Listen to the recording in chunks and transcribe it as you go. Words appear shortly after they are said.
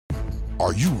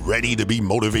Are you ready to be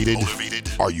motivated?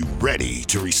 Are you ready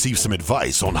to receive some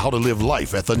advice on how to live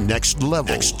life at the next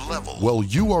level? Well,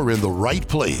 you are in the right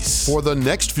place. For the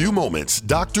next few moments,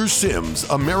 Dr. Sims,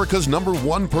 America's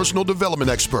 #1 personal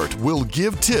development expert, will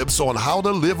give tips on how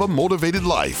to live a motivated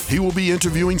life. He will be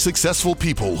interviewing successful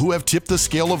people who have tipped the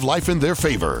scale of life in their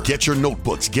favor. Get your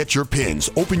notebooks, get your pens,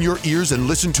 open your ears, and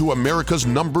listen to America's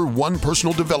 #1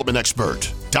 personal development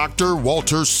expert, Dr.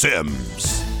 Walter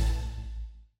Sims.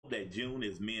 That June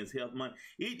is Men's Health Month.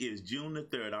 It is June the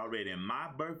 3rd already, and my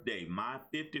birthday, my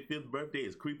 55th birthday,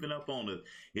 is creeping up on us.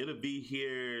 It'll be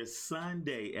here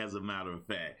Sunday, as a matter of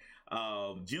fact.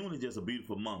 June is just a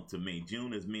beautiful month to me.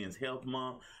 June is Men's Health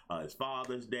Month. It's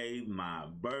Father's Day, my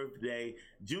birthday.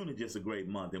 June is just a great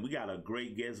month, and we got a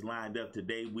great guest lined up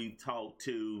today. We've talked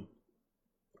to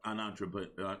an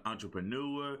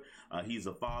entrepreneur. He's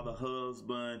a father,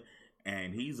 husband,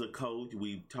 and he's a coach.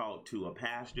 We talked to a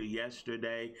pastor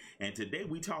yesterday, and today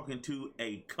we're talking to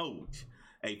a coach,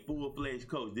 a full-fledged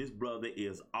coach. This brother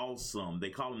is awesome. They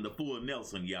call him the Full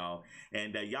Nelson, y'all.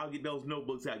 And y'all get those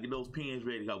notebooks out, get those pens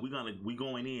ready. We're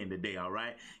going in today, all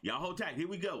right? Y'all hold tight. Here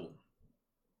we go.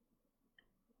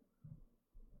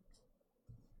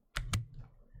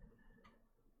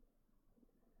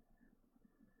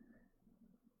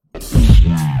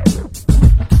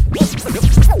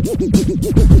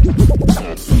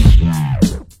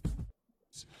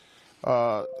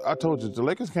 I told you the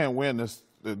Lakers can't win this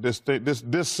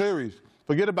series.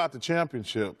 Forget about the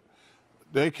championship.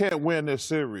 They can't win this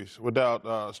series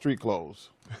without street clothes.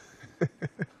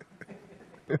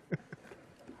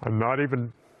 I'm not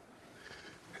even.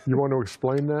 You want to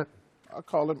explain that? I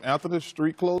call him Anthony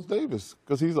Street Clothes Davis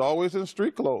because he's always in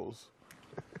street clothes.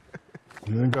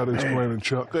 You ain't got to explain it,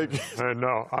 Chuck. I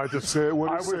know. I just said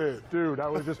what I said. Dude, I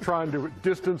was just trying to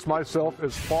distance myself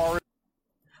as far as.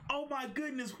 Oh my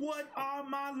goodness, what are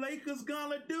my Lakers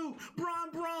gonna do?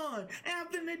 Bron,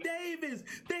 Anthony Davis,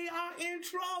 they are in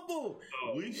trouble.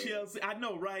 We shall see. I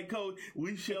know, right, Coach?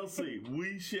 We shall see.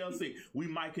 We shall see. We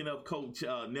miking up Coach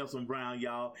Nelson Brown,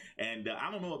 y'all. And I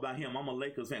don't know about him. I'm a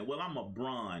Lakers fan. Well, I'm a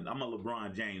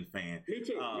LeBron James fan. Me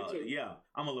too. Yeah,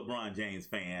 I'm a LeBron James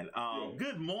fan.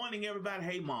 Good morning, everybody.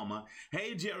 Hey, Mama.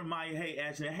 Hey, Jeremiah. Hey,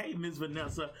 Ashley. Hey, Miss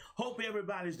Vanessa. Hope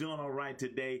everybody's doing all right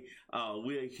today.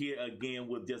 We're here again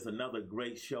with just another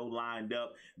great show lined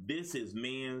up. This is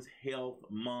Men's Health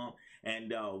Month,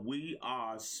 and we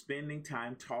are spending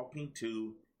time talking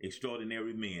to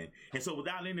extraordinary men. And so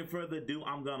without any further ado,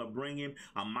 I'm going to bring him.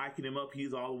 I'm micing him up.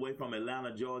 He's all the way from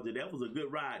Atlanta, Georgia. That was a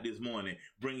good ride this morning,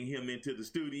 bringing him into the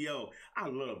studio. I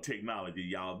love technology,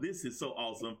 y'all. This is so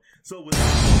awesome. So without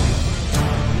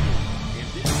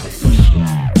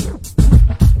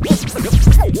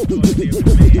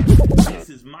this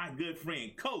is my good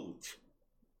friend, Coach,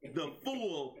 the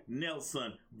Full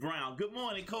Nelson Brown. Good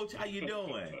morning, Coach. How you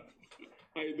doing?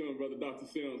 How you doing, brother? Dr.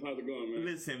 Sims, how's it going, man?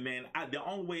 Listen, man, the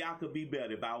only way I could be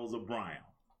better if I was a Brown.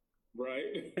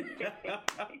 Right?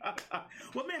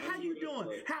 Well, man, how you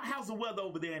doing? How's the weather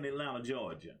over there in Atlanta,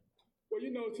 Georgia? Well,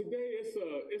 today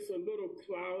it's a little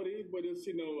cloudy, but it's,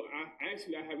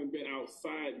 I haven't been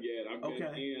outside yet. I've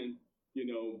been in,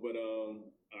 but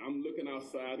I'm looking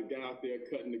outside, the guy out there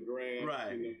cutting the grass,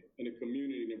 right, in the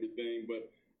community and everything. But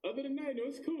other than that,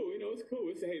 it's cool. It's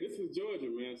cool. Hey, this is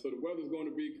Georgia, man. So the weather's going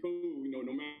to be cool,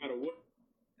 no matter what.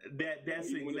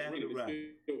 That's exactly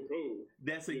right. Cool.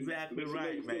 That's exactly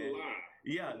right, man.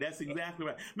 Yeah, that's exactly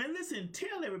right. Man, listen,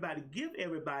 tell everybody, give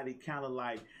everybody kind of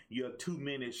like your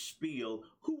 2-minute spiel.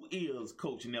 Who is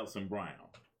Coach Nelson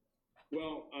Brown?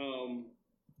 Well,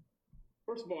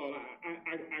 first of all,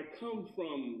 I come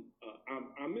from,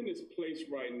 I'm in this place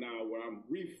right now where I'm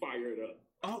refired up.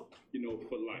 Oh,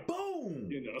 for life. Boom.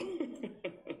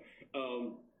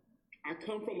 I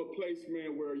come from a place,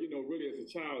 man, where, really as a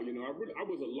child, I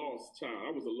was a lost child. I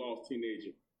was a lost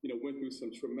teenager, went through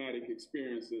some traumatic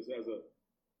experiences as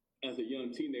a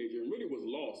young teenager and really was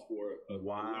lost for a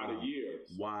lot of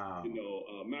years. Wow.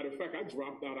 Matter of fact, I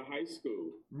dropped out of high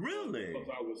school. Really? Because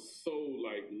I was so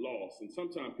lost. And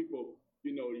sometimes people,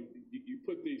 you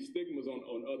put these stigmas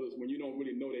on others when you don't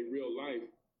really know their real life.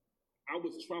 I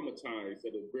was traumatized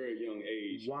at a very young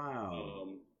age.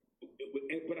 Wow.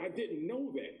 But I didn't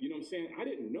know that. You know what I'm saying? I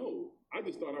didn't know. I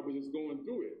just thought I was just going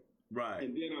through it. Right.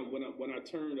 And then when I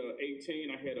turned 18,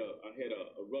 I had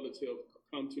a relative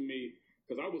come to me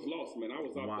because I was lost, man. I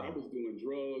was out there. I was doing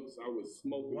drugs. I was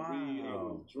smoking weed. I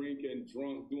was drinking,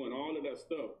 drunk, doing all of that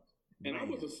stuff. And I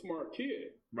was a smart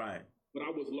kid. Right. But I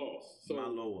was lost. So my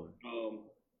Lord.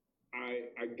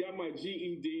 I got my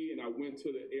GED and I went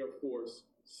to the Air Force,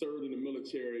 served in the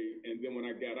military, and then when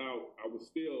I got out, I was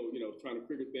still, trying to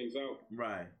figure things out.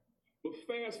 Right. But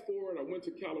fast forward, I went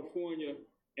to California,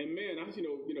 and man, I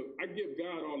give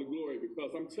God all the glory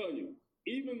because I'm telling you,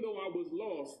 even though I was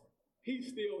lost, He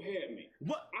still had me.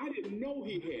 What? I didn't know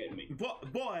He had me.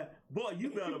 Boy,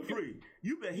 you better pray.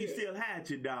 You bet He still had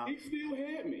you, dog. He still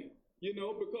had me,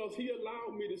 because He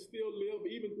allowed me to still live,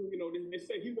 even through, they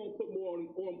say He won't put more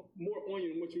on you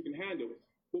than what you can handle.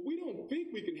 But we don't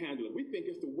think we can handle it. We think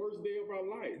it's the worst day of our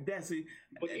life. That's it.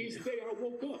 But each day I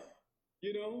woke up,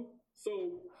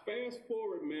 So fast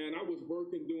forward, man, I was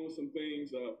working, doing some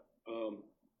things.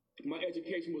 My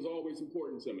education was always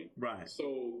important to me. Right.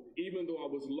 So even though I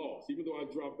was lost, even though I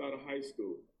dropped out of high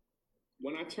school,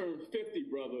 when I turned 50,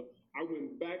 brother, I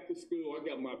went back to school. I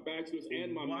got my bachelor's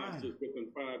and my master's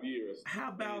within 5 years. How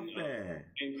about that?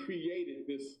 And created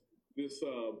this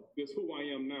who I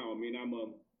am now. I mean,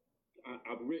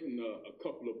 I've written a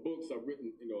couple of books. I've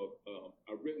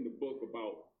written the book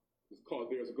about. It's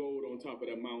called "There's Gold on Top of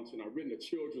That Mountain." I've written a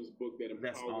children's book that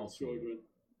empowers children.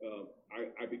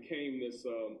 I became this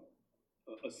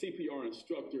a CPR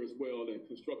instructor as well, and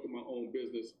constructed my own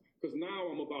business because now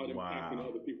I'm about impacting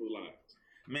other people's lives.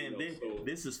 Man,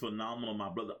 this is phenomenal, my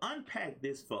brother. Unpack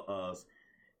this for us.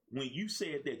 When you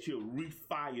said that you're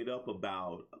refired up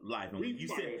about life, and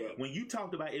when you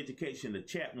talked about education, the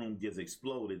chat room just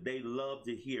exploded. They love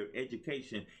to hear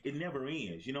education. It never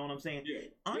ends. You know what I'm saying? Yeah.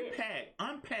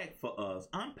 Unpack for us.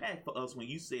 Unpack for us when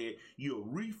you said you're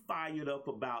refired up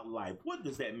about life. What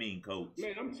does that mean, Coach?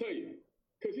 Man, I'm telling you,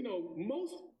 because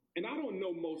most, and I don't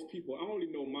know most people. I only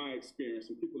know my experience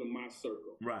and people in my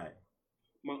circle. Right.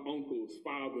 My uncles,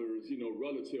 fathers,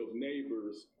 relatives,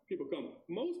 neighbors. People come.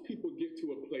 Most people get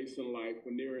to a place in life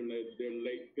when they're in their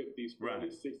late 50s, early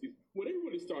 60s, where they're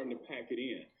really starting to pack it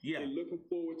in. Yeah. They're looking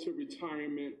forward to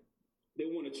retirement. They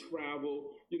want to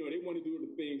travel. They want to do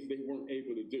the things they weren't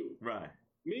able to do. Right.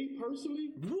 Me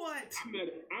personally, what?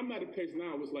 I'm at a place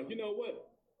now. It's like, you know what?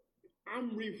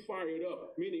 I'm refired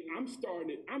up. Meaning, I'm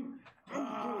starting it. I'm doing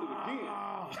it again.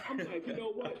 I'm like, you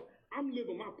know what? I'm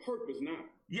living my purpose now.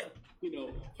 Yeah.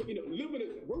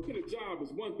 Working a job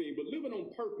is one thing, but living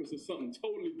on purpose is something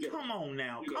totally different. Come on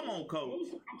now. Come on, Coach.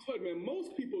 I'm telling you, man,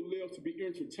 most people live to be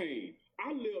entertained.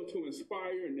 I live to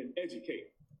inspire and then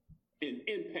educate and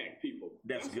impact people.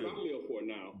 That's good. What I live for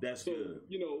now. That's good.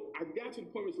 I got to the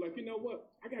point where it's like, you know what?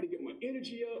 I got to get my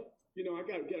energy up. I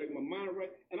got to get my mind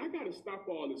right. And I got to stop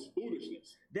all this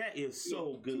foolishness. That is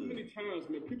so good. Too many times,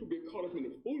 man, people get caught up in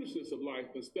the foolishness of life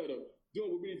instead of doing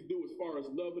what we need to do as far as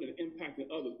loving and impacting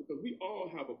others, because we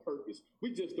all have a purpose.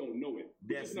 We just don't know it.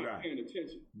 We're just not paying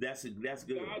attention. That's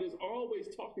good. God is always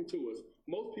talking to us.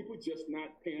 Most people just not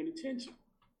paying attention,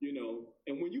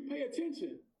 And when you pay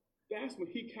attention, that's when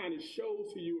He kind of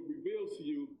shows to you and reveals to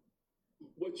you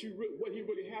what He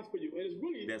really has for you. And it's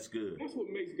really that's good. That's what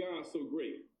makes God so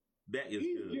great. That is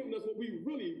He's good. giving us what we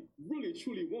really, really,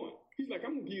 truly want. He's like,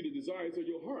 I'm gonna give you the desires of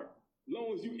your heart, as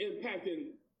long as you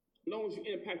impacting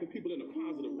people in a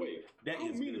positive way. I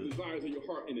don't mean the desires of your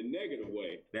heart in a negative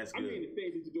way. That's good. I mean the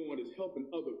things that you're doing is helping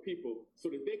other people so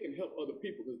that they can help other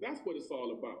people, because that's what it's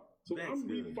all about. So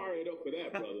I'm fired up for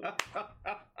that, brother.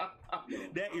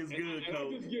 That is good, and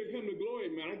Coach. I just give Him the glory,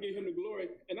 man. I give Him the glory.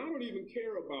 And I don't even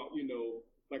care about,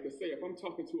 like I say, if I'm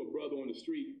talking to a brother on the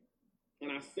street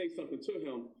and I say something to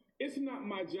him, it's not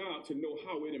my job to know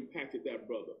how it impacted that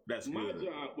brother. That's good. My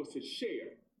job was to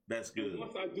share. That's good. And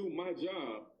once I do my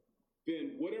job,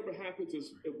 then whatever happens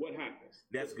is what happens.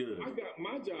 That's good.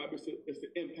 My job is to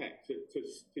impact,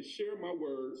 to share my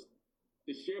words,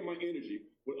 to share my energy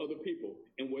with other people.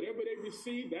 And whatever they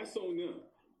receive, that's on them.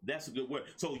 That's a good word.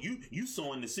 So you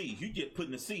sowing the seeds. You just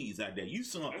putting the seeds out there. You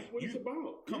sowing. That's what it's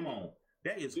about. Come on.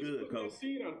 That is just good, Coach. That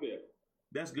seed out there.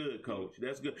 That's good, Coach.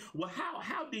 That's good. Well,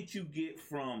 how did you get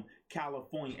from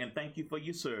California? And thank you for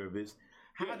your service.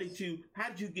 How did you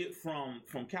get from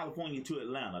California to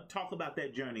Atlanta? Talk about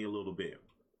that journey a little bit.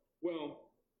 Well,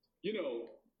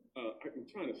 I'm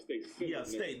trying to stay simple. Yeah,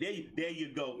 stay. There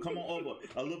you go. Come on over.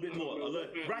 A little bit more.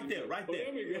 Right there.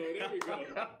 There we go.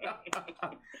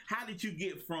 How did you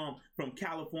get from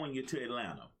California to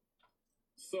Atlanta?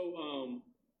 So,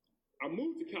 I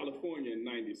moved to California in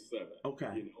 '97. Okay.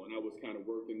 And I was kind of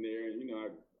working there, and I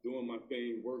doing my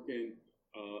thing, working.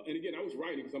 And again, I was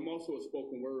writing because I'm also a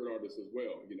spoken word artist as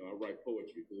well. I write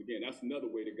poetry because again, that's another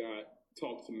way that God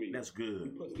talks to me. That's good. He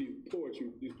puts these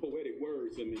poetic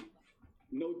words in me,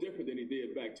 no different than He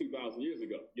did back 2,000 years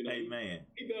ago. Amen.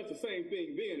 He does the same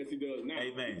thing then as He does now.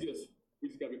 Amen. We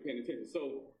just got to be paying attention.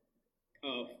 So,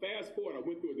 fast forward, I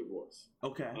went through a divorce.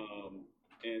 Okay.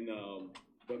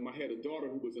 But I had a daughter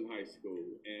who was in high school,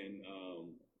 and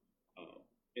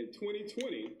in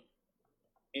 2020,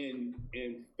 in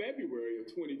February of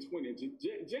 2020,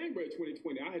 January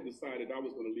 2020, I had decided I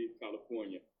was going to leave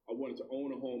California. I wanted to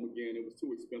own a home again. It was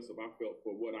too expensive, I felt,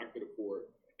 for what I could afford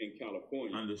in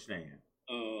California. Understand.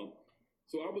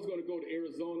 So I was going to go to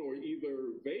Arizona or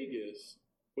either Vegas.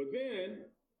 But then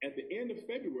at the end of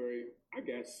February, I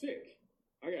got sick.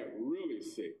 I got really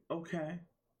sick. Okay.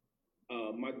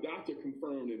 My doctor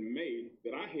confirmed in May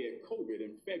that I had COVID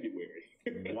in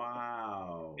February.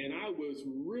 Wow. And I was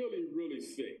really, really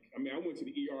sick. I mean, I went to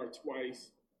the ER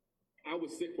twice. I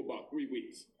was sick for about 3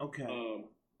 weeks. Okay.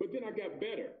 But then I got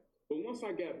better. But once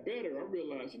I got better, I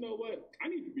realized, you know what? I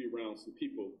need to be around some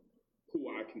people who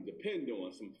I can depend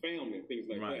on, some family and things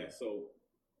like that. So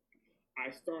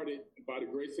I started, by the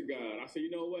grace of God, I said,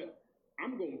 you know what?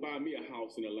 I'm going to buy me a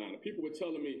house in Atlanta. People were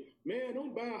telling me, man,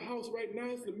 don't buy a house right now.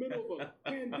 It's the middle of a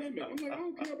pandemic. I'm like, I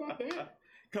don't care about that.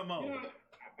 Come on. You know,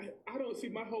 I don't see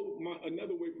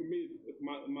another way for me,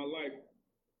 my life.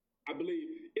 I believe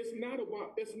it's not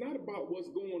about what's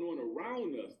going on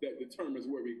around us that determines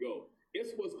where we go.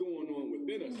 It's what's going on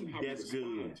within us and how we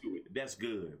respond to it. That's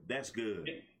good. That's good.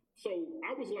 And so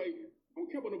I was like, I don't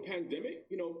care about no pandemic.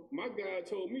 You know, my God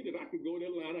told me that I can go to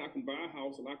Atlanta, I can buy a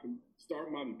house, and I can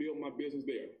build my business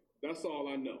there. That's all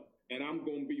I know. And I'm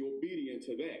going to be obedient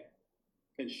to that.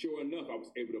 And sure enough, I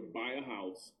was able to buy a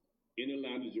house in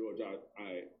Atlanta, Georgia.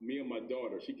 Me and my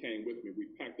daughter, she came with me. We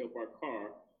packed up our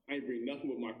car. I ain't bring nothing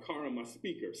but my car and my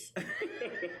speakers.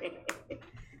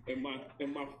 and my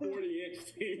 40-inch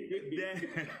TV.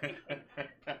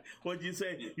 What'd you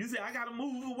say? You said, I got to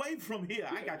move away from here.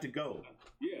 I got to go.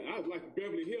 Yeah, I was like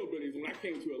Beverly Hillbillies when I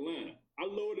came to Atlanta. I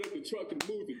loaded up the truck and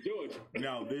moved to Georgia.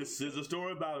 Now, this is a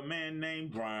story about a man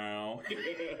named Brown.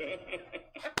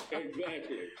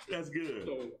 Exactly. That's good.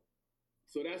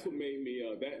 So that's what made me,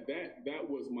 that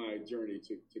was my journey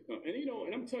to come. And, you know,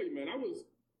 and I'm telling you, man, I was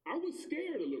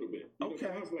scared a little bit. Okay.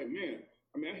 I was like, man,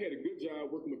 I mean, I had a good job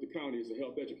working with the county as a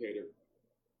health educator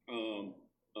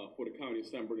for the county of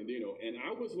San Bernardino. And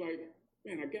I was like,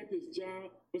 man, I got this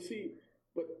job.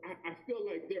 But I feel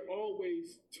like there are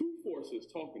always two forces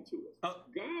talking to us.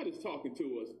 God is talking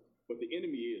to us, but the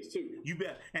enemy is too. You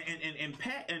bet.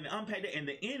 And unpack that. And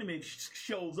the enemy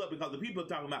shows up because the people are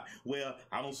talking about, well,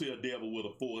 I don't see a devil with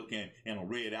a fork and a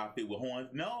red outfit with horns.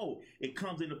 No, it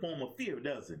comes in the form of fear,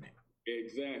 doesn't it?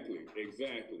 Exactly.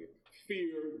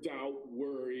 Fear, doubt,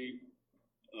 worry,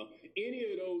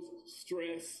 any of those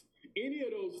stress, any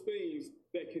of those things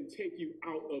that can take you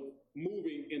out of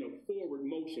moving in a forward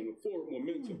motion, a forward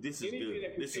momentum. This is Anything good.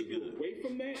 that can take you away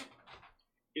from that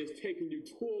is taking you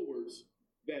towards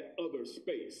that other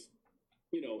space.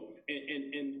 You know,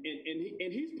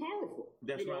 and he's powerful.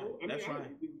 That's right. That's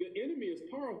right. The enemy is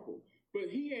powerful. But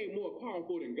he ain't more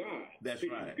powerful than God. That's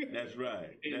right. That's right.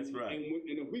 That's right.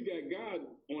 And if we got God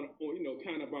on you know,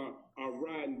 kind of our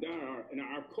ride and die, and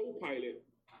our co-pilot,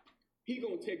 he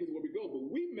gonna take us where we go.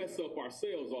 But we mess up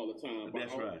ourselves all the time.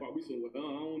 That's right. We say, well,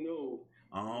 I don't know.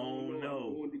 I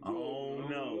don't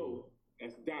know.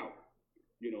 That's doubt.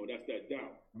 You know, that's that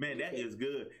doubt. Man, that is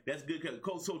good. That's good.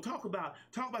 So talk about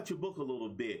your book a little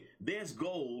bit. There's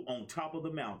gold on top of the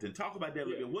mountain. Talk about that a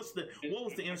little bit. What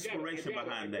was the inspiration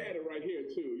behind that? I got it right here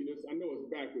too. You know, I know it's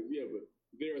backwards, yeah, but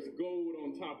there's gold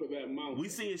on top of that mountain. We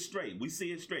see it straight. We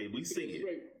see it.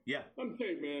 Yeah. I'm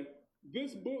telling you, man,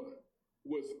 this book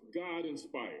was God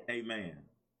inspired. Amen.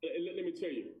 Let me tell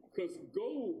you, because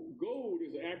gold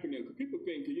is an acronym. Because people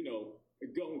think, you know,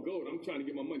 gold, I'm trying to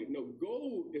get my money. No,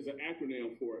 gold is an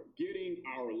acronym for getting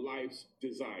our life's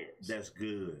desires. That's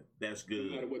good. That's good.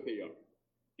 No matter what they are.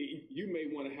 You may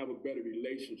want to have a better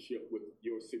relationship with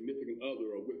your significant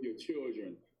other or with your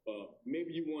children.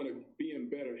 Maybe you want to be in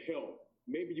better health.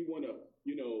 Maybe you want to,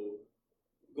 you know,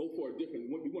 go for a different,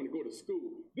 you want to go to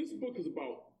school. This book is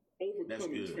about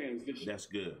overcoming transition. That's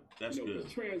good. That's good.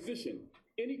 Transition.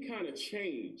 Any kind of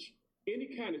change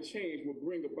will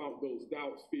bring about those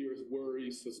doubts, fears,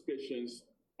 worries, suspicions.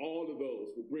 All of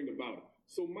those will bring about it.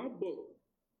 So my book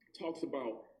talks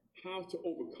about how to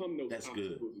overcome those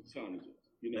obstacles and challenges.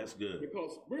 You know, that's good.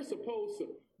 Because we're supposed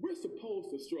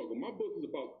to struggle. My book is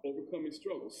about overcoming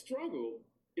struggle. Struggle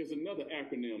is another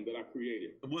acronym that I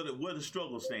created. What does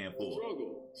struggle stand for?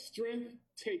 Struggle, strength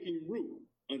taking root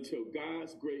until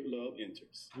God's great love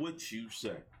enters. What you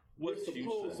say? We're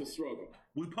supposed to struggle.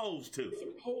 We're supposed to. We're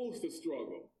supposed to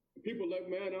struggle. People are like,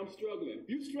 man, I'm struggling. If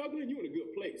you're struggling, you're in a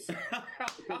good place.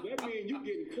 Because that means you're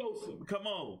getting closer. Come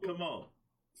on.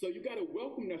 So you got to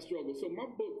welcome that struggle. So my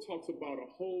book talks about a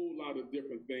whole lot of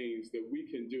different things that we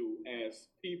can do as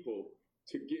people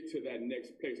to get to that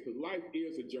next place. Because life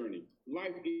is a journey.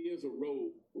 Life is a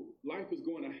road. Life is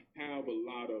going to have a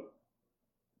lot of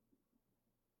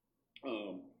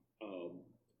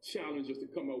challenges to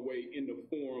come our way in the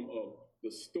form of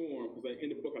the storm. Because in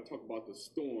the book, I talk about the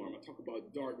storm. I talk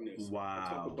about darkness. Wow. I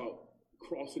talk about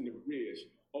crossing the bridge.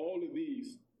 All of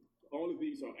these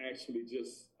are actually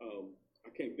just, I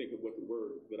can't think of what the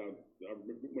word that I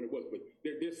remember when it was, but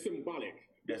they're symbolic.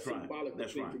 That's right. Symbolic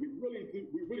That's things right. that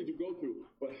we really do go through.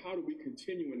 But how do we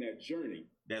continue in that journey?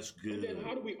 That's good. And then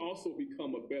how do we also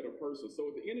become a better person? So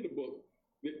at the end of the book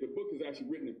is actually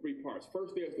written in 3 parts.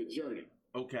 First, there's the journey.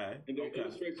 Okay. And the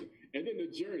illustration, and then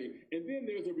the journey, and then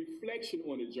there's a reflection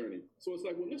on the journey. So it's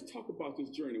like, well, let's talk about this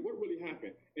journey. What really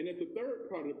happened? And at the third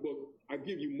part of the book, I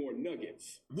give you more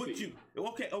nuggets.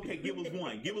 Okay, give us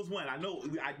one. Give us one. I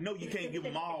know you can't give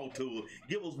them all to us.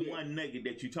 Give us one nugget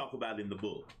that you talk about in the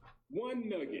book. One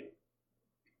nugget.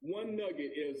 One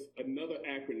nugget is another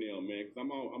acronym, man, because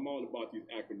I'm all about these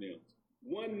acronyms.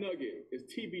 One nugget is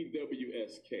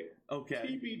TBWSK. Okay.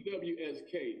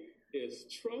 TBWSK is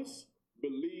trust,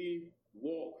 believe,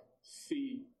 walk,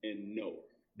 see, and know.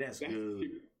 That's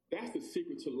good. That's the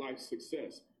secret to life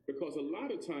success. Because a lot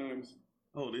of times,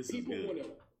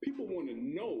 people want to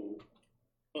know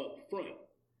up front.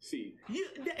 See,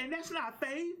 and that's not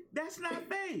faith. That's not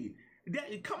faith.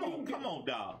 Come on,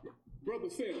 dog.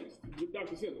 Brother Sims,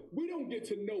 Dr. Sims, we don't get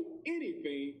to know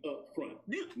anything up front.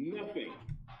 Nothing.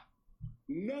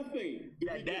 Nothing.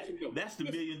 That's the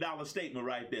 $1 million statement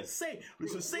right there. Say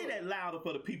that louder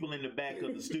for the people in the back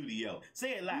of the studio.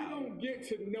 Say it loud. We don't get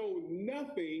to know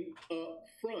nothing up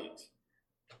front.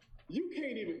 You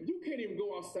can't even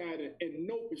go outside and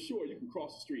know for sure you can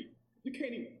cross the street. You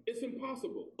can't even. It's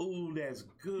impossible. Ooh, that's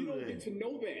good. You don't get to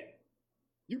know that.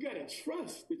 You gotta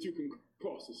trust that you can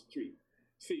cross the street.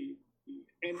 See.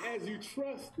 And as you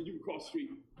trust that you can cross the street,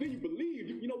 then you believe,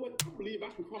 you know what, I believe I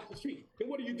can cross the street. Then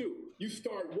what do? You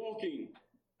start walking.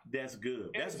 That's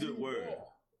good. That's good word.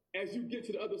 As you get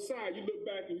to the other side, you look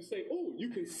back and you say, oh, you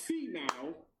can see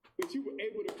now that you were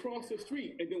able to cross the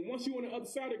street. And then once you're on the other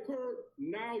side of the curb,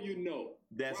 now you know.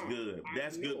 That's good.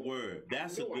 That's a good word.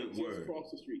 That's a good word.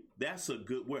 Cross the street. That's a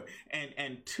good word.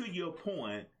 And to your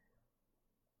point,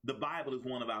 the Bible is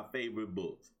one of our favorite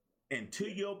books. And to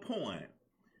your point,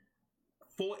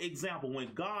 for example,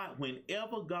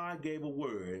 whenever God gave a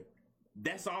word,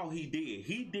 that's all he did.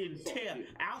 He didn't tell,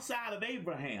 outside of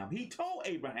Abraham, he told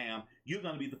Abraham, you're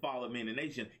going to be the father of many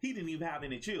nations. He didn't even have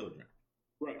any children.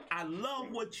 Right. I love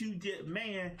what you did,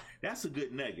 man. That's a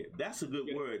good nugget. That's a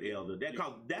good word, Elder.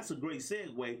 That's a great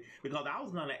segue, because I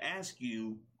was going to ask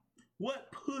you, what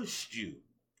pushed you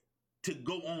to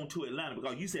go on to Atlanta?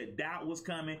 Because you said doubt was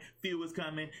coming, fear was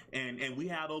coming, and we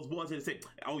had those boys that said,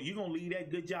 oh, you're going to leave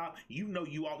that good job? You know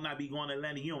you ought not be going to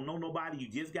Atlanta. You don't know nobody. You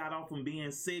just got off from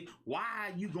being sick. Why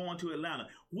are you going to Atlanta?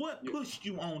 What pushed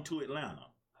you on to Atlanta?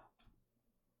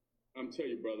 I'm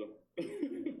telling you, brother.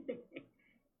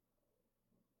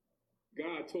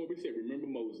 God told me, he said, remember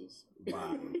Moses.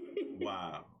 Wow.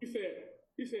 Wow. He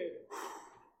said,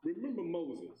 remember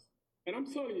Moses. And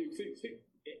I'm telling you, see,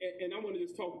 and I want to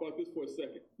just talk about this for a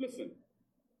second. Listen,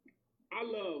 I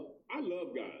love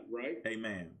God, right?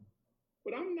 Amen.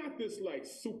 But I'm not this like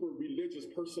super religious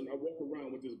person. I walk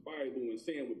around with this Bible and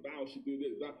saying, well, thou should do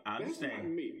this. I understand. That's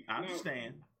not me. I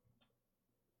understand.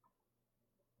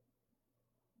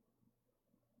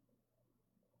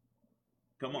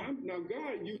 Come on. Now,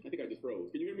 God used, I think I just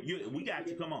froze. Can you hear me? We got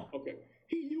you. Come on. Okay.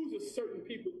 He uses certain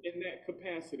people in that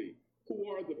capacity, who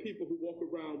are the people who walk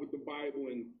around with the Bible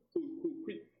and who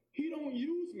preach. He don't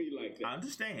use me like that. I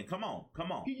understand. Come on.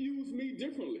 He used me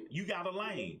differently. You got a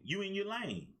lane. You in your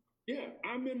lane. Yeah,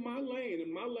 I'm in my lane,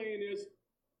 and my lane is,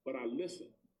 but I listen.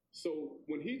 So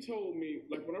when he told me,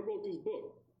 like when I wrote this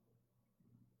book,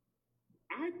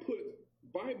 I put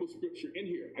Bible scripture in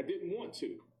here. I didn't want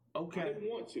to. Okay. I didn't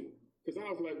want to. Because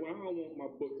I was like, well, I don't want my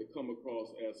book to come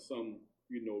across as some,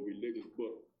 religious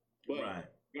book. But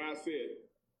God said,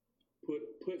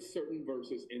 put certain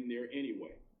verses in there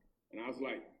anyway. And I was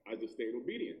like, I just stayed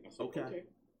obedient. I said, okay.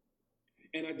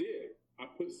 And I did. I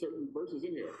put certain verses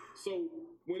in here. So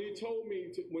when he told me,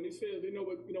 when he said,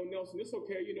 Nelson, it's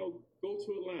okay, go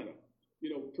to Atlanta.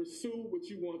 Pursue what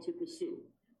you want to pursue.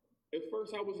 At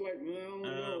first I was like, I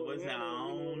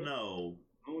don't know.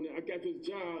 I got this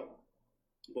job.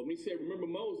 But when he said, remember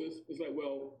Moses, it's like,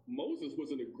 well, Moses was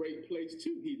in a great place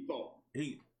too, he thought.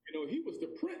 He was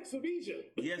the prince of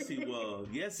Egypt. Yes, he was.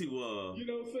 Yes, he was. You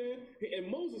know what I'm saying?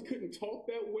 And Moses couldn't talk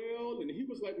that well. And he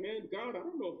was like, man, God, I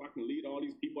don't know if I can lead all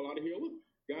these people out of here. Look,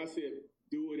 God said,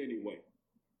 do it anyway.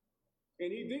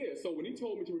 And he did. So when he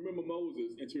told me to remember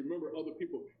Moses and to remember other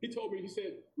people, he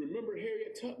said, remember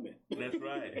Harriet Tubman. That's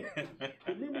right.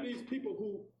 Remember these people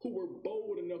who were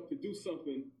bold enough to do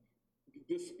something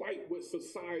despite what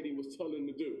society was telling them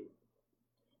to do.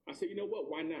 I said, you know what?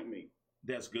 Why not me?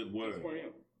 That's good word. That's where I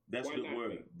am. That's Why good word.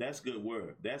 me? That's good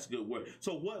word. That's good word.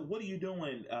 So what are you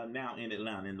doing now in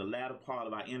Atlanta? In the latter part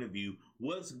of our interview,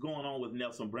 what's going on with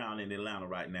Nelson Brown in Atlanta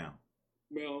right now?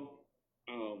 Well,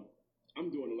 I'm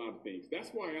doing a lot of things. That's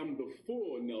why I'm the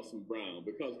full Nelson Brown,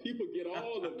 because people get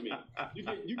all of me.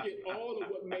 You get all of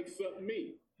what makes up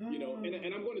me. You know,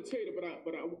 and I'm going to tell you,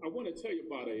 but I want to tell you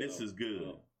about this is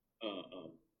good.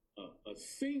 A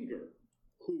singer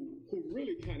who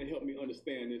really kind of helped me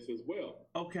understand this as well.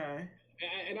 Okay.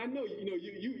 And I know, you know,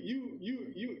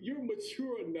 you're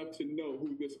mature enough to know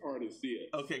who this artist is.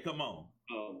 Okay, come on.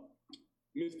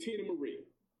 Miss Tina Marie.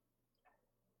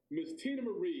 Miss Tina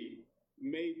Marie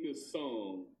made this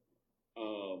song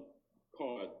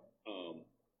called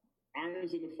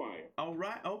Irons in the Fire. All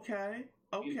right, okay.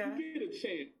 Okay. If you get a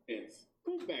chance,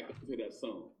 go back to that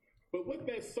song. But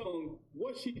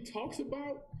what she talks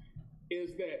about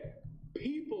is that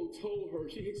people told her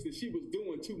she was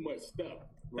doing too much stuff.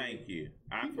 Right? Thank you.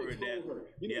 I've heard that. People told her,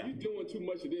 you know, you're doing too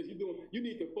much of this. You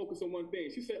need to focus on one thing.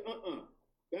 She said,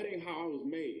 that ain't how I was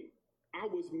made. I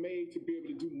was made to be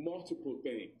able to do multiple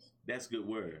things. That's good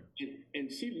word. And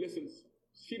she listens.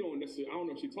 She don't necessarily, I don't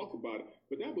know if she talks about it,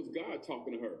 but that was God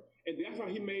talking to her. And that's how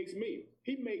he makes me.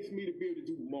 He makes me to be able to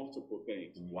do multiple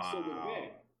things. Wow. So with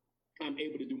that, I'm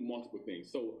able to do multiple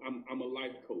things. So I'm a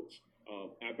life coach.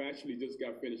 I've actually just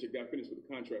got finished with a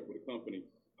contract with a company.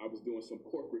 I was doing some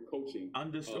corporate coaching.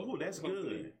 Understood. Oh, that's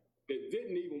good. They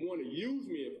didn't even want to use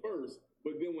me at first,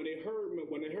 but then when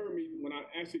I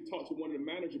actually talked to one of the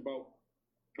managers about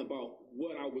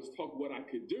what I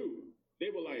could do, they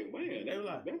were like, man,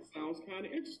 that sounds kind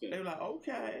of interesting. They were like,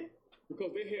 okay.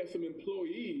 Because they had some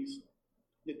employees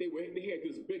that they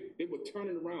were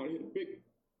turning around. They had a big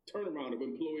turnaround of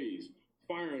employees,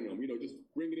 firing them, you know, just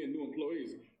bringing in new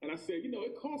employees. And I said, you know,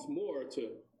 it costs more to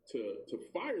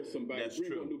fire somebody,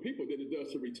 bring on new people than it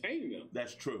does to retain them.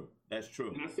 That's true. That's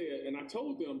true. And I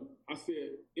told them,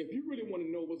 if you really want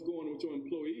to know what's going on with your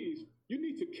employees, you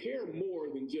need to care more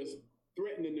than just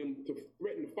threaten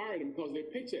to fire them because their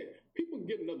paycheck. People can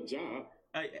get another job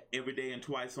every day and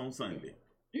twice on Sunday.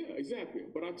 Yeah, exactly.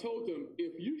 But I told them,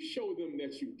 if you show them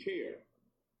that you care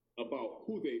about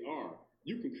who they are,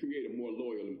 you can create a more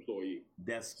loyal employee.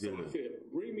 That's good. So I said,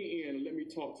 bring me in and let me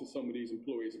talk to some of these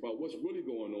employees about what's really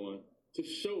going on to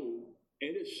show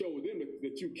them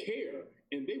that you care,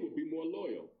 and they will be more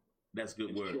loyal. That's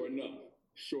good word.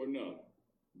 Sure enough,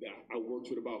 I worked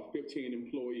with about 15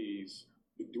 employees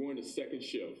during the second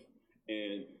shift,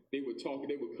 and they were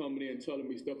coming in telling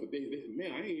me stuff that they said,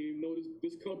 man, I didn't even know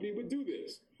this company would do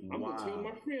this. I'm going to tell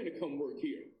my friend to come work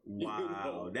here. Wow. You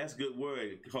know? That's good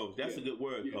word, Coach. That's a good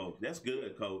word, Coach. That's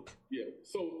good, Coach. Yeah.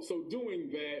 So doing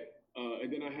that,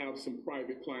 and then I have some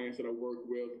private clients that I work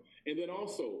with. And then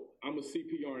also, I'm a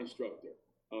CPR instructor.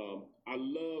 I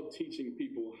love teaching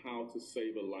people how to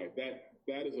save a life.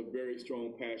 That is a very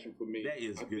strong passion for me. That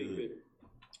is good. I think that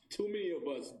too many of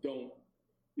us don't.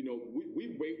 You know,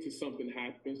 we wait till something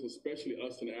happens, especially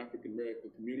us in the African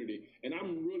American community. And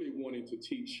I'm really wanting to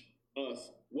teach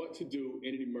us what to do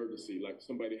in an emergency, like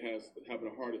somebody having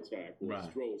a heart attack or a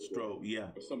stroke,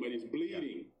 or somebody's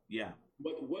bleeding. Yeah.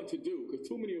 But what to do? Because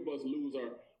too many of us lose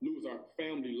our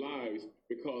family lives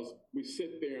because we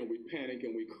sit there and we panic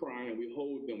and we cry and we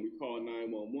hold them. We call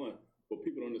 911, but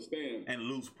people don't understand. And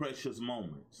lose precious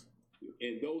moments.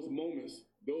 And those moments,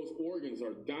 those organs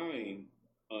are dying.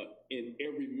 In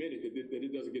every minute that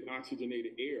it doesn't get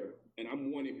oxygenated air. And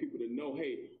I'm wanting people to know,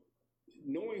 hey,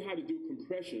 knowing how to do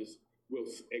compressions will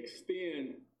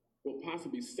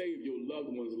possibly save your loved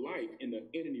one's life in an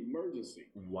emergency.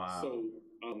 Wow. So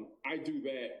I do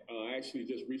that. I actually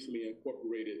just recently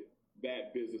incorporated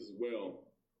that business as well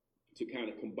to kind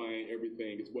of combine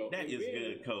everything as well. That is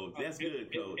good, Coach. That's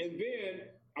good, Coach. And then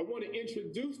I want to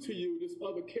introduce to you this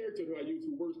other character who I use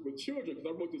who works with children, because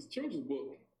I wrote this children's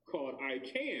book called I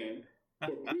Can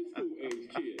for preschool age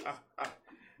kids,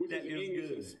 which is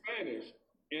English and Spanish.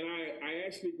 And I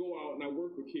actually go out and I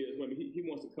work with kids. I mean, he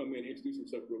wants to come in and introduce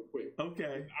himself real quick.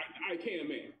 Okay. I Can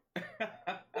Man.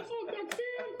 What's up, Dr.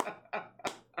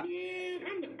 Sam? Man,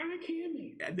 I'm the I Can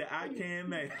Man. The I Can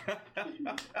Man.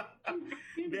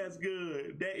 That's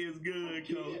good. That is good,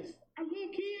 Coach. I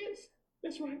love kids.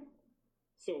 That's right.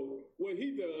 So what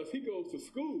he does, he goes to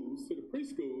schools, to the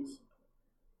preschools,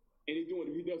 and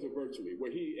he does it virtually,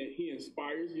 where he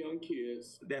inspires young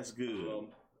kids. That's good.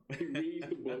 He reads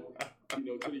the book,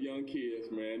 to the young kids,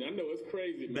 man. I know it's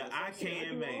crazy, man. The I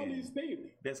Can Man. All these things.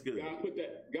 That's good.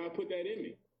 God put that in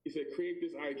me. He said, create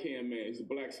this I Can Man. He's a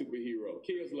black superhero.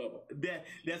 Kids love him.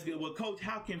 That's good. Well, Coach,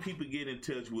 how can people get in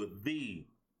touch with the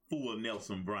full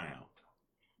Nelson Brown?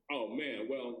 Oh man,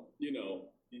 well, you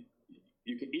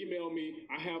You can email me.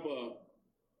 I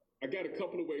got a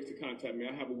couple of ways to contact me.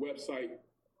 I have a website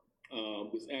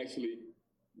that's actually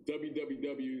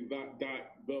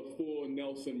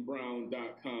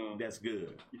www.thefullnelsonbrown.com. That's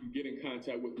good. You can get in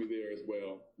contact with me there as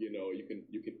well. You know, you can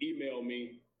email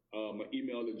me. My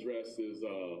email address is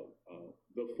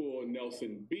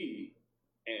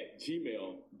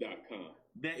thefullnelsonb@gmail.com.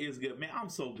 That is good, man. I'm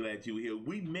so glad you were here.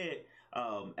 We met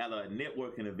at a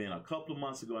networking event a couple of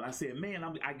months ago, and I said, "Man,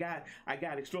 I got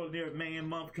Extraordinary Man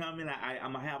Month coming.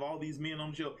 I'm gonna have all these men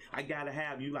on the show. I gotta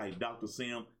have you." Like, Dr.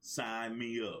 Sim, sign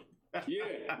me up.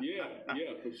 Yeah,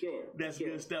 for sure. That's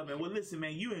good stuff, man. Well, listen,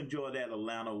 man, you enjoy that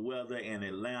Atlanta weather, and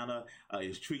Atlanta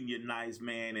is treating you nice,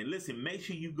 man. And listen, make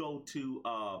sure you go to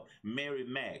Mary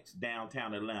Mac's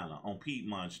downtown Atlanta on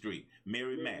Piedmont Street.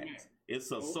 Mary Mac's.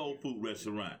 It's a soul food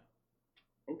restaurant.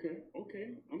 Okay.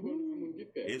 I'm gonna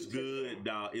get that. It's good,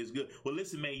 dog. It's good. Well,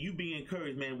 listen, man, you be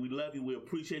encouraged, man. We love you. We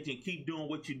appreciate you, and keep doing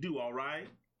what you do. All right.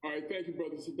 All right, thank you,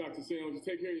 brother. This is Dr. Sam. Just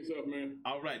take care of yourself, man.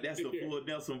 All right, that's the full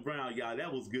Nelson Brown, y'all.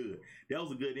 That was good. That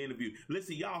was a good interview.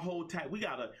 Listen, y'all hold tight. We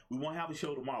won't have a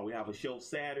show tomorrow. We have a show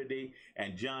Saturday,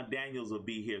 and John Daniels will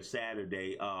be here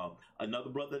Saturday. Another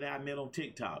brother that I met on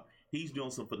TikTok. He's doing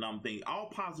some phenomenal things. All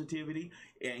positivity,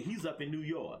 and he's up in New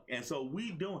York. And so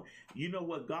we doing, you know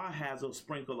what? God has us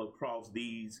sprinkle across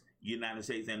these United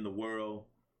States and the world.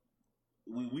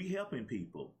 We helping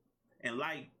people. And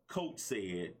like Coach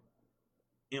said,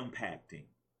 impacting.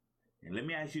 And let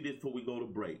me ask you this before we go to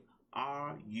break.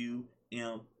 Are you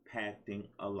impacting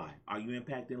a life? Are you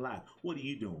impacting life? What are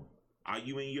you doing? Are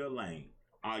you in your lane?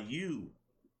 Are you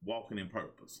walking in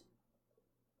purpose?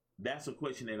 That's a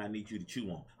question that I need you to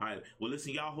chew on. All right. Well,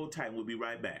 listen, y'all hold tight. We'll be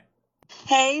right back.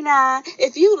 Hey now,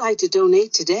 if you'd like to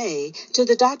donate today to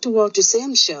the Dr. Walter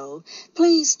Sims Show,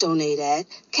 please donate at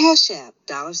Cash App,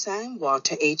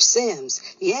 $Walter H. Sims.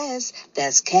 Yes,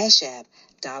 that's Cash App,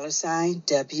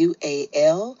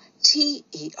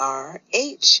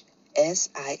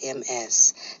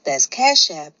 $WALTERHSIMS. That's Cash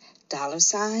App,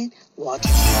 $Walter.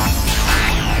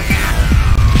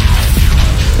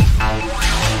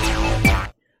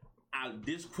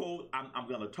 This quote, I'm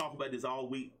going to talk about this all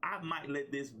week. I might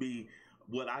let this be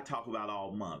what I talk about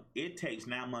all month. It takes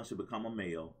 9 months to become a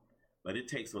male, but it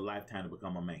takes a lifetime to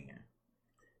become a man.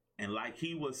 And like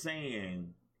he was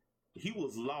saying, he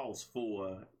was lost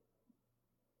for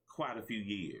quite a few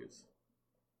years.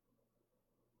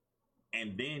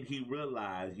 And then he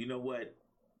realized, you know what?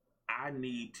 I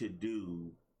need to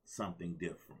do something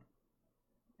different.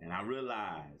 And I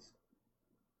realized,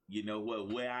 you know what,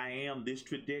 where I am, this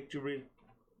trajectory,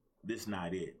 this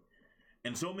not it.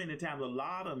 And so many times, a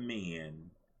lot of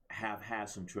men have had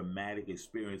some traumatic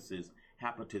experiences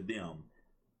happen to them,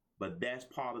 but that's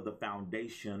part of the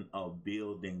foundation of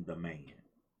building the man.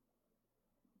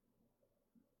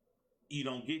 You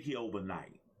don't get here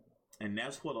overnight. And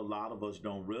that's what a lot of us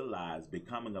don't realize.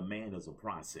 Becoming a man is a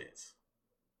process.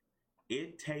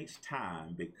 It takes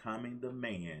time becoming the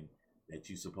man that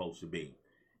you're supposed to be.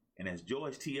 And as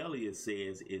George T. Eliot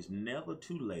says, it's never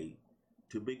too late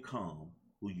to become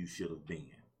who you should have been.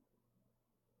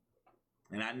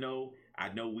 And I know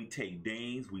we take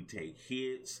dings, we take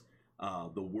hits.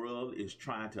 The world is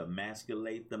trying to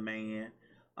emasculate the man,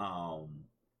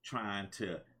 trying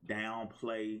to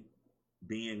downplay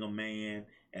being a man.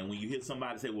 And when you hear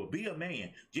somebody say, well, be a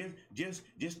man,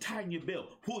 just tighten your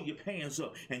belt, pull your pants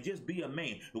up, and just be a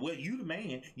man. Well, you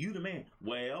the man.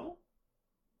 Well,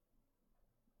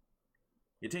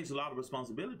 it takes a lot of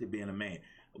responsibility being a man.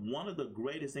 One of the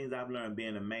greatest things I've learned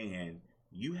being a man,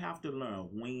 you have to learn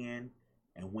when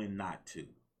and when not to.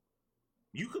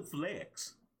 You can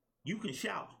flex. You can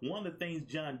shout. One of the things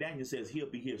John Daniel says, he'll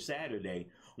be here Saturday.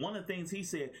 One of the things he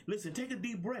said, listen, take a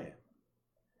deep breath.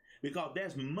 Because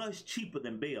that's much cheaper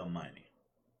than bail money.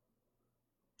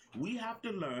 We have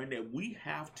to learn that we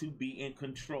have to be in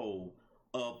control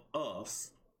of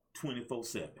us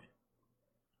 24/7.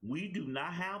 We do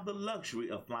not have the luxury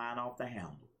of flying off the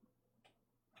handle.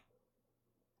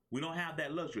 We don't have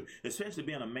that luxury, especially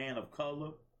being a man of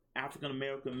color,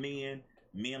 African-American men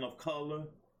of color.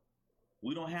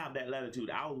 We don't have that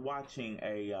latitude. I was watching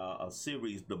a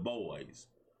series, The Boys.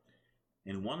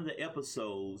 In one of the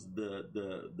episodes,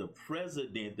 the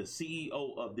president, the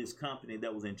CEO of this company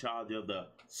that was in charge of the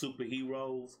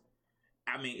superheroes,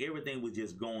 I mean, everything was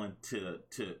just going to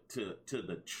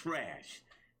the trash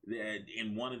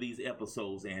in one of these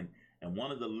episodes. And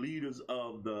one of the leaders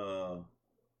of the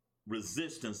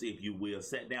resistance, if you will,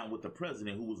 sat down with the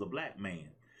president, who was a black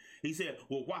man. He said,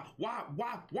 well,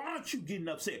 why aren't you getting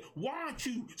upset? Why aren't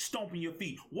you stomping your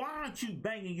feet? Why aren't you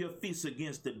banging your fists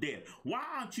against the desk? Why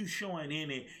aren't you showing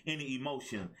any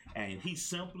emotion? And he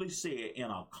simply said in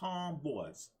a calm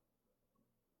voice,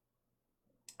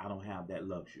 I don't have that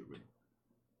luxury.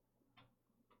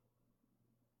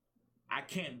 I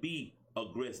can't be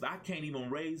aggressive. I can't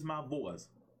even raise my voice.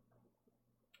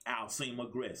 I'll seem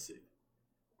aggressive.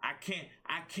 I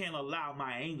can't allow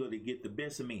my anger to get the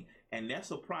best of me. And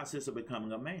that's a process of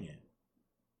becoming a man.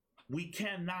 We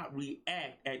cannot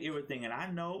react at everything. And I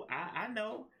know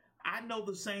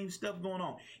the same stuff going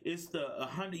on. It's the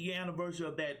 100-year anniversary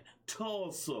of that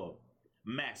Tulsa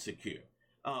massacre,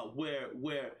 where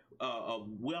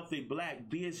wealthy black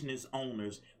business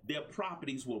owners, their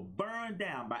properties were burned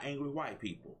down by angry white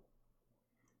people.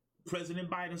 President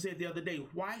Biden said the other day,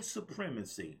 white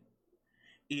supremacy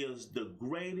is the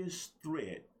greatest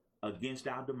threat against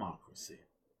our democracy.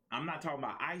 I'm not talking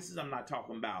about ISIS. I'm not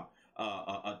talking about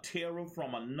a terror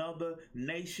from another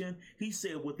nation. He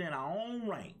said within our own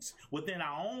ranks, within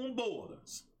our own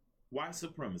borders, white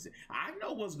supremacy. I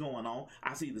know what's going on.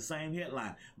 I see the same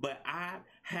headline, but I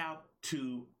have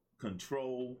to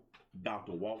control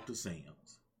Dr. Walter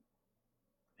Sims.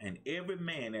 And every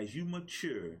man, as you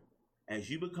mature, as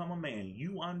you become a man,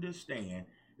 you understand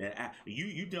that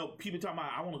you know, people talking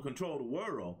about, I want to control the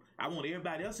world. I want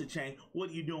everybody else to change.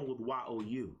 What are you doing with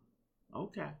YOU?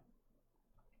 Okay.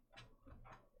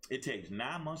 It takes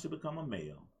 9 months to become a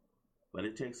male, but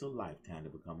it takes a lifetime to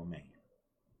become a man.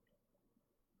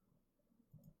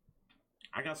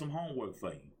 I got some homework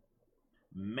for you.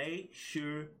 Make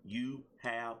sure you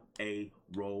have a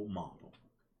role model.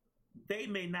 They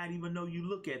may not even know you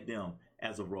look at them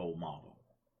as a role model.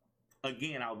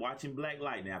 Again, I was watching Black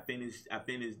Lightning. I finished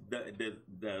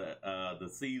the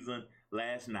season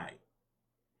last night,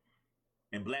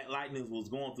 and Black Lightning was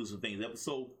going through some things.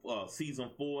 Episode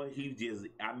season 4,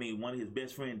 one of his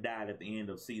best friends died at the end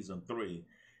of season 3,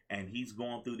 and he's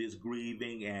going through this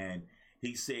grieving. And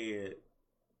he said,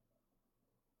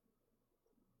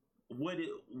 "What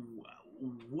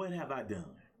have I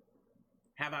done?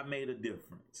 Have I made a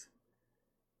difference?"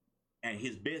 And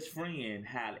his best friend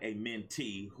had a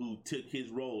mentee who took his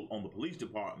role on the police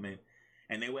department,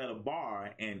 and they were at a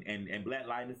bar, and Black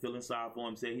Lightning, feeling sorry for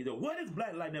him, said, "What has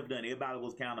Black Lightning ever done?" Everybody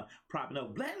was kind of propping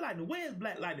up. Black Lightning, where's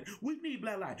Black Lightning? We need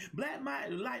Black Lightning. Black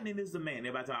Lightning is the man.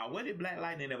 Everybody talking, what did Black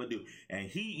Lightning ever do? And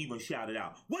he even shouted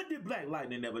out, "What did Black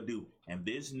Lightning ever do?" And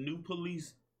this new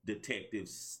police detective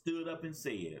stood up and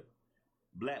said,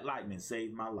 "Black Lightning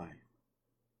saved my life.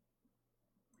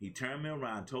 He turned me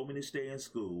around, told me to stay in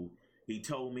school. He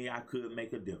told me I could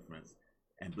make a difference."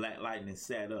 And Black Lightning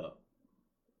sat up.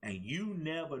 And you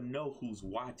never know who's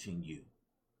watching you.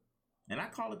 And I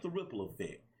call it the ripple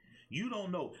effect. You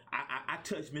don't know. I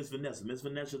touched Miss Vanessa. Miss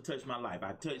Vanessa touched my life.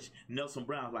 I touched Nelson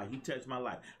Brown's life. He touched my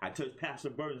life. I touched Pastor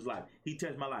Burton's life. He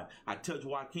touched my life. I touched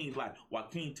Joaquin's life.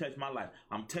 Joaquin touched my life.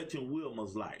 I'm touching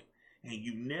Wilma's life. And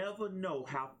you never know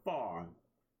how far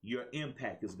your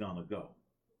impact is going to go.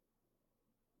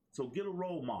 So get a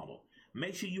role model.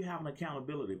 Make sure you have an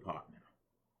accountability partner.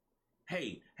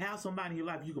 Hey, have somebody in your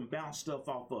life you can bounce stuff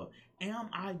off of. Am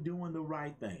I doing the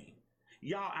right thing?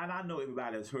 Y'all, and I know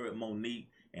everybody has heard Monique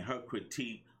and her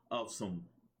critique of some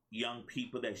young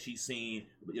people that she's seen,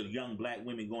 young black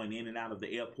women going in and out of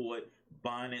the airport,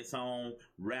 bonnets on,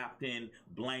 wrapped in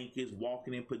blankets,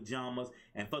 walking in pajamas.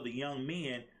 And for the young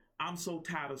men, I'm so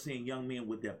tired of seeing young men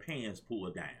with their pants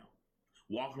pulled down,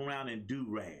 walking around in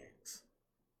do-rags.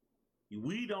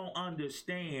 We don't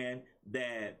understand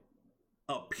that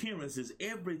appearance is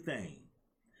everything.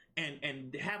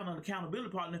 And having an accountability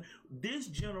partner, this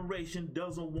generation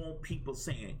doesn't want people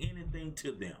saying anything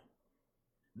to them.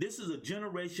 This is a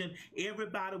generation,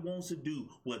 everybody wants to do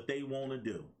what they want to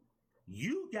do.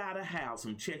 You got to have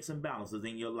some checks and balances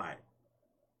in your life.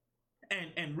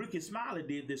 And Ricky Smiley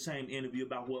did the same interview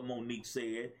about what Monique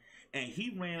said. And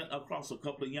he ran across a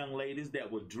couple of young ladies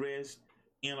that were dressed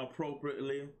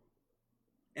inappropriately.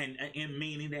 And in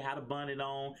meaning they had a bonnet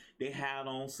on, they had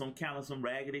on some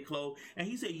raggedy clothes. And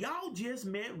he said, y'all just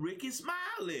met Ricky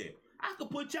Smiley. I could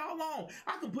put y'all on.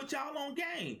 I can put y'all on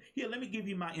game. Here, let me give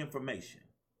you my information.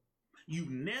 You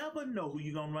never know who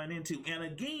you're going to run into. And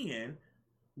again,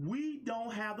 we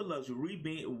don't have the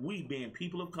luxury, we being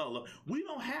people of color, we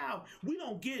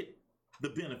don't get the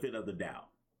benefit of the doubt.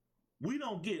 We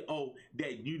don't get,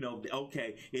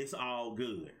 okay, it's all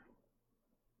good.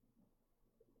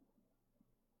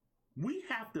 We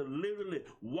have to literally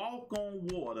walk on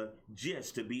water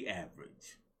just to be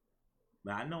average.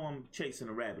 Now, I know I'm chasing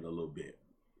a rabbit a little bit,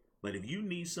 but if you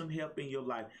need some help in your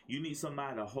life, you need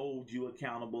somebody to hold you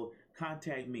accountable,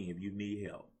 contact me if you need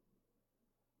help.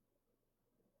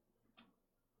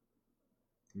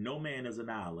 No man is an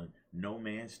island. No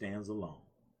man stands alone.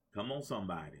 Come on,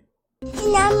 somebody.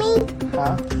 You know me?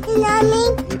 Huh? You know me?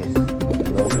 Yes.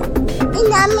 You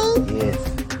know me? Yes.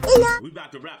 We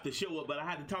about to wrap the show up, but I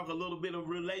had to talk a little bit of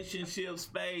relationship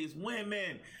space.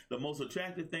 Women, the most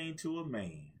attractive thing to a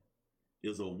man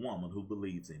is a woman who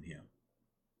believes in him.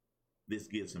 This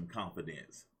gives him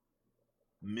confidence.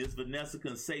 Miss Vanessa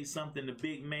can say something to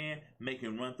big man, make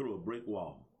him run through a brick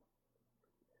wall.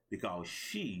 Because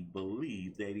she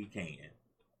believes that he can.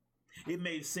 It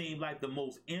may seem like the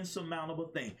most insurmountable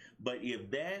thing, but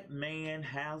if that man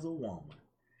has a woman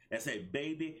that say,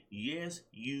 baby, yes,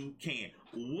 you can.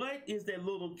 What is that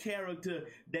little character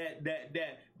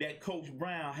that Coach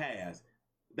Brown has?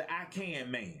 The I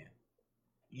can man.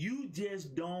 You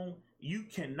just don't, you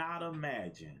cannot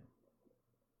imagine.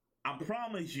 I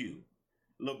promise you,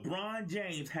 LeBron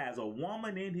James has a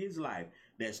woman in his life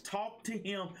that's talked to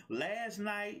him last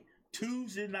night,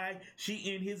 Tuesday night.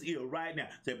 She in his ear right now.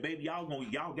 Said, baby,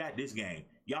 y'all got this game.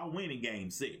 Y'all winning game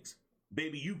 6.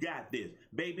 Baby, you got this.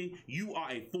 Baby, you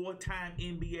are a 4-time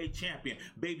NBA champion.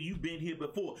 Baby, you've been here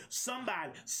before.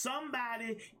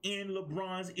 Somebody in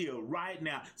LeBron's ear right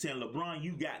now saying, LeBron,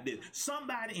 you got this.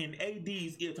 Somebody in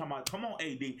AD's ear talking about, come on,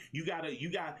 AD. You got,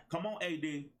 come on,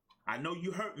 AD. I know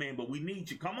you hurt, man, but we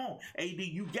need you. Come on, AD,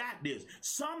 you got this.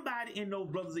 Somebody in those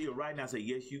brothers' ear right now say,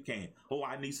 yes, you can. Oh,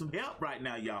 I need some help right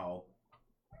now, y'all.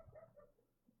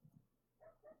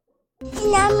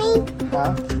 You know me?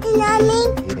 Huh? You know me?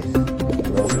 Yes.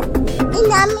 You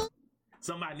know me?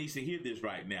 Somebody needs to hear this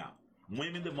right now.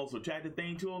 Women, the most attractive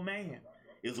thing to a man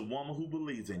is a woman who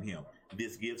believes in him.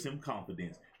 This gives him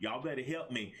confidence. Y'all better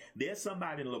help me. There's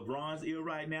somebody in LeBron's ear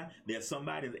right now. There's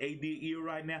somebody in AD ear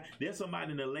right now. There's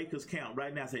somebody in the Lakers camp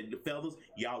right now saying, fellas,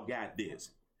 y'all got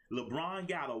this. LeBron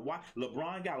got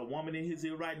a woman in his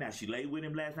ear right now. She laid with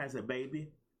him last night and said, baby,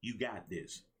 you got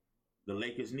this. The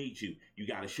Lakers need you. You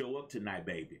got to show up tonight,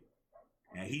 baby.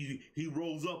 And he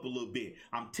rose up a little bit.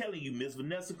 I'm telling you, Miss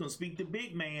Vanessa can speak to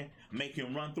big man, make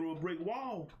him run through a brick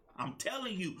wall. I'm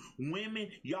telling you, women,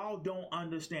 y'all don't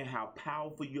understand how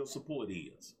powerful your support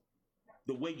is.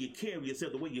 The way you carry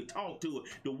yourself, the way you talk to her,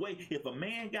 the way, if a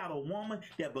man got a woman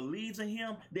that believes in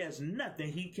him, there's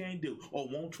nothing he can't do or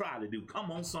won't try to do.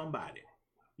 Come on, somebody.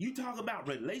 You talk about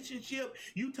relationship.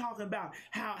 You talking about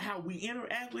how we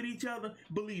interact with each other.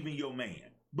 Believe in your man.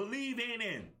 Believe in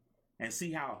him and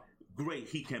see how great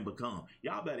he can become.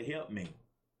 Y'all better help me.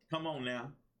 Come on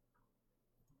now.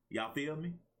 Y'all feel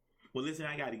me? Well, listen,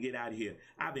 I got to get out of here.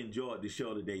 I've enjoyed the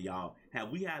show today, y'all. Have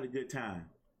we had a good time?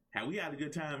 Have we had a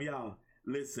good time, y'all?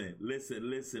 Listen. This has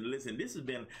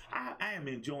been, I am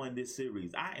enjoying this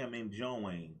series. I am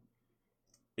enjoying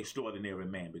Extraordinary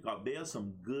Man because there's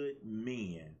some good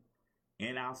men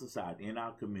in our society, in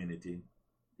our community.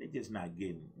 They're just not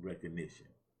getting recognition.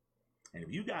 And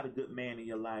if you got a good man in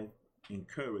your life,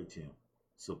 encourage him,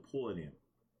 support him,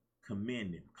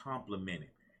 commend him, compliment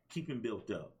him, keep him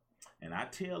built up. And I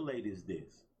tell ladies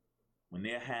this, when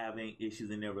they're having issues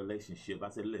in their relationship, I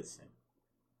say, listen,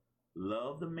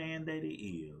 love the man that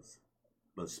he is,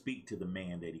 but speak to the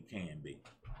man that he can be.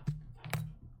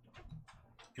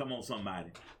 Come on, somebody.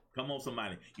 Come on,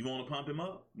 somebody. You want to pump him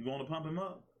up? You want to pump him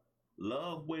up?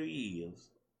 Love where he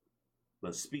is,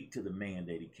 but speak to the man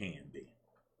that he can be.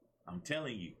 I'm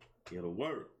telling you, it'll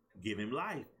work. Give him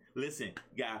life. Listen,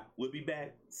 guy, we'll be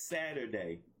back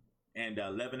Saturday and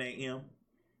 11 a.m.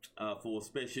 For a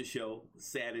special show.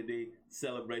 Saturday,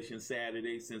 Celebration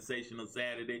Saturday, Sensational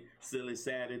Saturday, Silly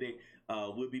Saturday.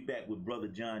 We'll be back with Brother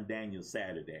John Daniel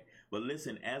Saturday. But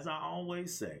listen, as I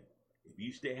always say, if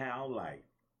you stay high on life,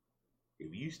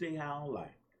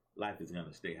 life is going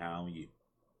to stay high on you.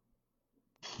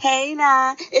 Hey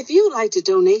now, if you'd like to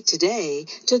donate today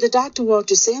to the Dr.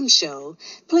 Walter Sims Show,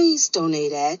 please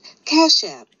donate at Cash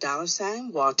App,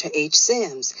 $Walter H.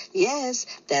 Sims. Yes,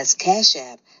 that's Cash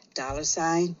App,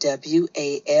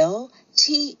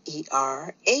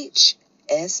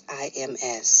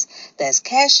 $WALTERHSIMS. That's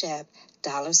Cash App,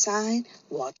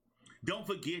 $Walter. Don't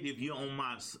forget, if you're on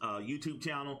my YouTube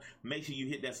channel, make sure you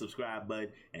hit that subscribe button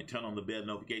and turn on the bell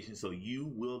notification so you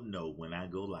will know when I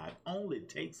go live. Only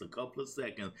takes a couple of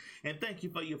seconds. And thank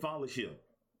you for your followership.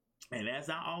 And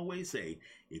as I always say,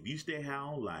 if you stay high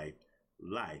on life,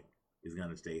 life is going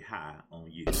to stay high on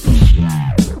you.